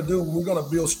thing we're gonna do. We're gonna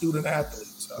build student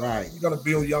athletes. Right. We're gonna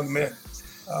build young men.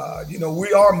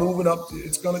 We are moving up.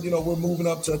 We're moving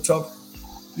up to a tough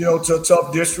to a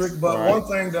tough district. But Right. one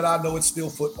thing that I know, it's still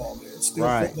football, man. It's still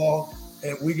Right. football,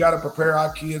 and we got to prepare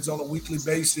our kids on a weekly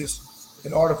basis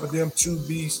in order for them to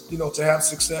be, to have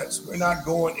success. We're not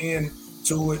going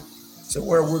into it to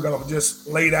where we're going to just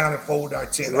lay down and fold our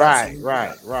tent. Right.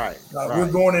 We're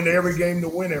going into every game to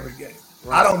win every game.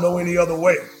 Right. I don't know any other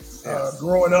way. Yes.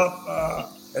 Growing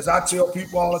up, as I tell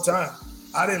people all the time,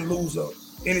 I didn't lose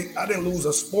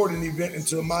a sporting event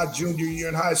until my junior year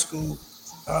in high school.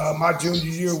 My junior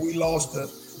year, we lost to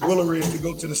Willow Ridge to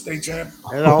go to the state championship.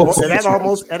 And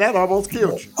that almost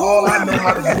killed you. All I know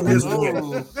how to do is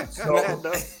win.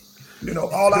 So,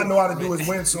 all I know how to do is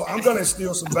win. So I'm going to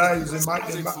instill some values in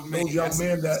those young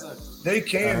men that they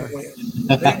can win.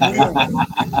 They will win.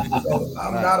 So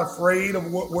I'm not afraid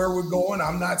of where we're going.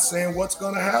 I'm not saying what's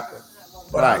going to happen.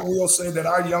 But I will say that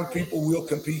our young people will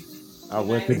compete. I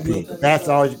will compete. That's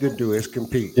all you can do is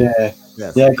compete. Yeah.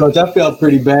 Yes. Yeah, Coach, I felt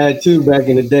pretty bad too back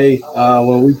in the day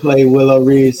when we played Willow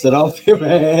Ridge, so don't feel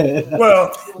bad.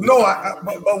 Well, no,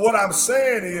 but what I'm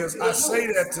saying is, I say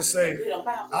that to say,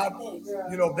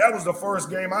 that was the first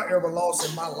game I ever lost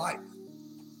in my life.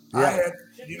 Yeah. I had,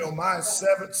 my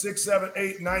 6th, 7th,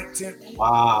 8th, 9th, 10th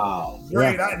wow.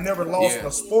 grade. I had never lost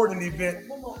a sporting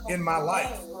event in my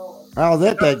life. I was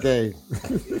at that game.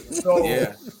 So,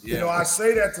 I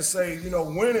say that to say,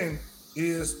 winning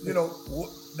is,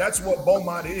 that's what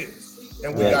Beaumont is.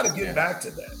 And we got to get back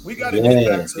to that. We got to get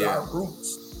back to our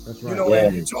roots. That's right.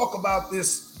 And you talk about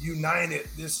this united,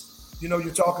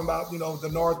 you're talking about, the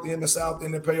North End, the South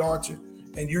End, and Pay Archer,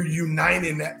 and you're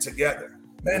uniting that together.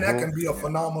 Man, that can be a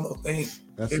phenomenal thing.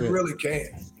 It really can.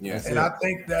 Yes. And I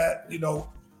think that,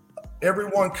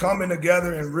 everyone coming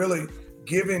together and really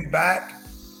giving back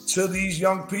to these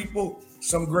young people,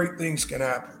 some great things can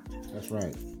happen. That's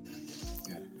right.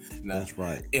 No. That's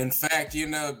right. In fact,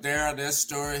 Daryl, that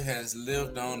story has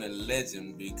lived on in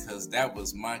legend because that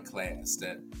was my class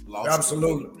that lost to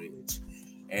Willow Ridge.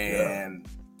 And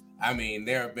I mean,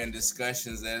 there have been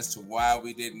discussions as to why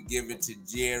we didn't give it to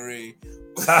Jerry,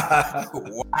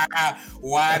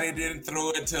 why they didn't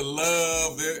throw it to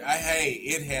Love.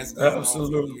 It has gone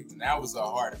absolutely. On. That was a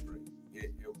heartbreak.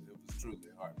 It was truly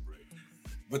a heartbreak.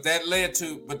 But that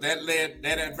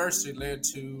adversity led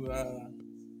to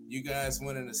you guys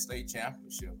winning the state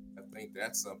championship. I think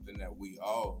that's something that we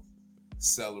all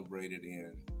celebrated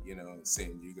in,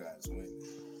 seeing you guys win.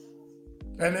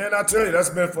 And then I tell you, that's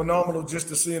been phenomenal just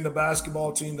to see in the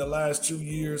basketball team the last 2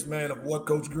 years, man, of what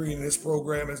Coach Green and his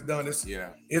program has done.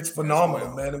 It's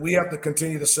phenomenal, man. And we have to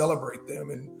continue to celebrate them.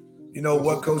 And,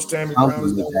 what Coach Tammy Brown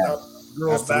has done with our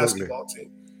girls basketball team.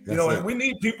 And we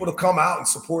need people to come out and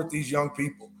support these young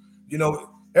people.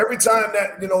 Every time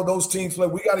that, those teams play,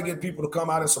 we got to get people to come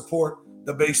out and support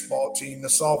the baseball team, the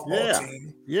softball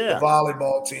team, the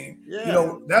volleyball team.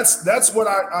 Yeah. That's what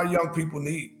our young people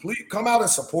need. Please come out and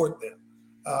support them.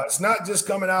 It's not just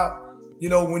coming out,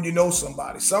 when you know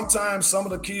somebody. Sometimes some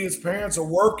of the kids' parents are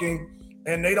working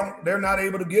and they're not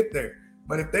able to get there.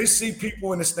 But if they see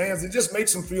people in the stands, it just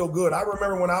makes them feel good. I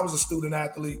remember when I was a student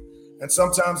athlete and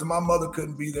sometimes my mother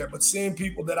couldn't be there, but seeing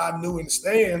people that I knew in the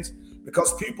stands,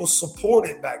 because people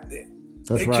supported back then.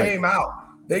 Came out.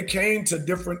 They came to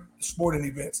different sporting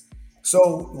events.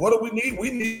 So what do we need? We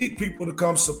need people to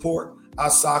come support our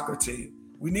soccer team.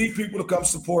 We need people to come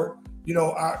support,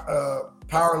 our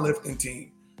powerlifting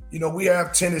team. We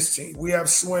have tennis team. We have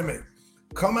swimming.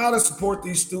 Come out and support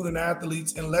these student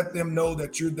athletes and let them know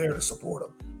that you're there to support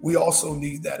them. We also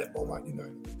need that at Beaumont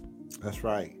United. That's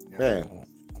right. Man.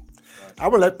 I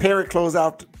will let Perry close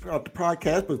out the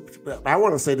podcast, but I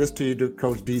want to say this to you,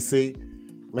 Coach DC.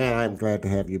 Man, I'm glad to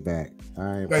have you back.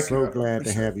 I am glad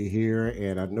to have you here,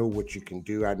 and I know what you can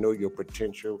do. I know your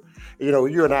potential.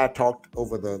 You and I talked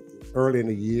early in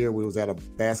the year. We was at a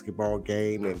basketball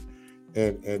game,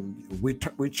 and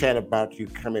we chatted about you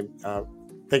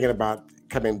thinking about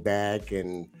coming back,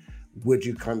 and would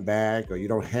you come back, or you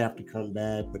don't have to come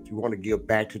back, but you want to give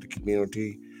back to the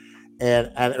community.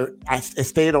 And it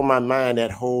stayed on my mind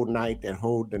that whole night,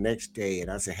 the next day.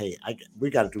 And I said, hey, we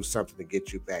got to do something to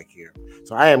get you back here.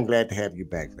 So I am glad to have you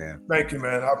back, man. Thank you,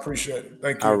 man. I appreciate it.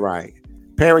 Thank you. All right.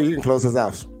 Perry, you can close us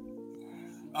out.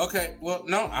 Okay. Well,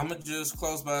 no, I'm going to just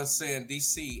close by saying,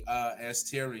 DC, as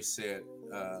Terry said,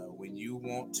 when you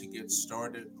want to get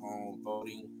started on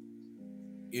voting,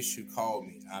 call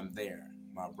me. I'm there.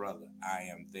 My brother, I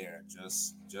am there.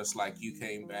 Just like you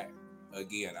came back.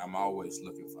 Again, I'm always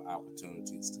looking for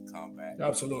opportunities to come back.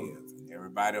 Absolutely.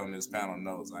 Everybody on this panel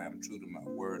knows I am true to my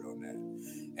word on that.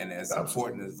 And as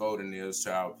important as voting is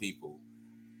to our people,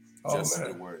 just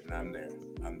the word, and I'm there.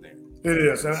 I'm there. It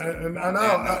is. And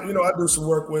I do some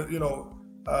work with,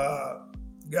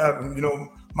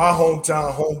 my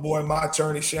hometown homeboy, my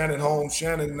attorney, Shannon Holmes.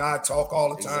 Shannon and I talk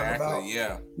all the time about,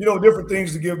 different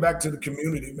things to give back to the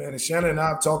community, man. And Shannon and I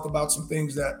have talked about some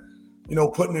things that,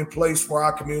 putting in place for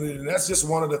our community. And that's just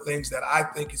one of the things that I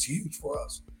think is huge for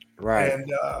us. Right.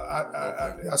 And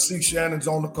I see Shannon's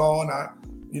on the call, and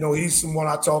he's someone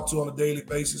I talk to on a daily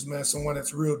basis, man, someone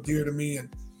that's real dear to me and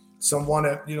someone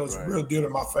that, is real dear to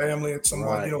my family, and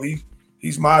someone,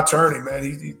 he's my attorney, man.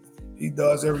 He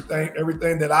does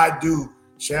everything that I do.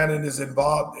 Shannon is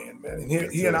involved in, man. And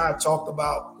he and I have talked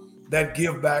about that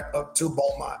give back up to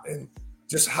Beaumont and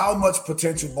just how much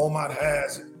potential Beaumont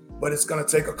has, but it's going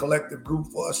to take a collective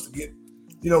group for us to get,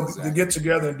 to get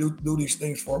together and do these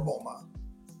things for Beaumont.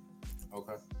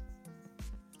 Okay.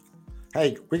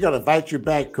 Hey, we're going to invite you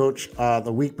back, Coach,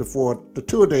 the week before the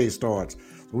tour day starts.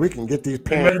 We can get these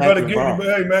parents back involved.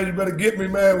 Hey, man, you better get me,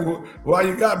 man, while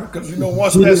you got me, because,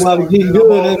 once that's starts,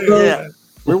 yeah.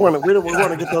 We want to get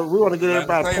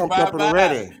everybody pumped up and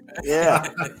ready. Yeah.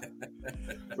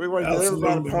 We want to get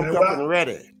everybody pumped up and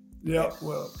ready. Yeah,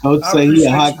 well. Coach say he's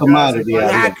a hot commodity.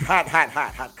 Hot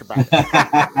commodity.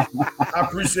 I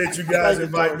appreciate you guys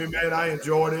inviting me, man. I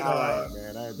enjoyed it. All right,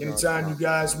 man. Anytime you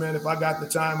guys, man, if I got the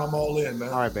time, I'm all in, man.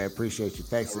 All right, man. Appreciate you.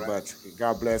 Thanks so much.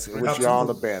 God bless you. Wish you all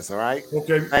the best, all right?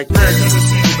 Okay. Thank you. Very good to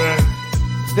see you, man.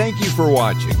 Thank you for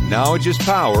watching Knowledge is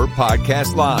Power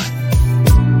Podcast Live.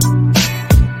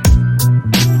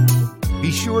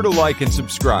 Be sure to like and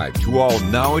subscribe to all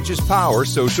Knowledge is Power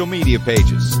social media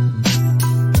pages.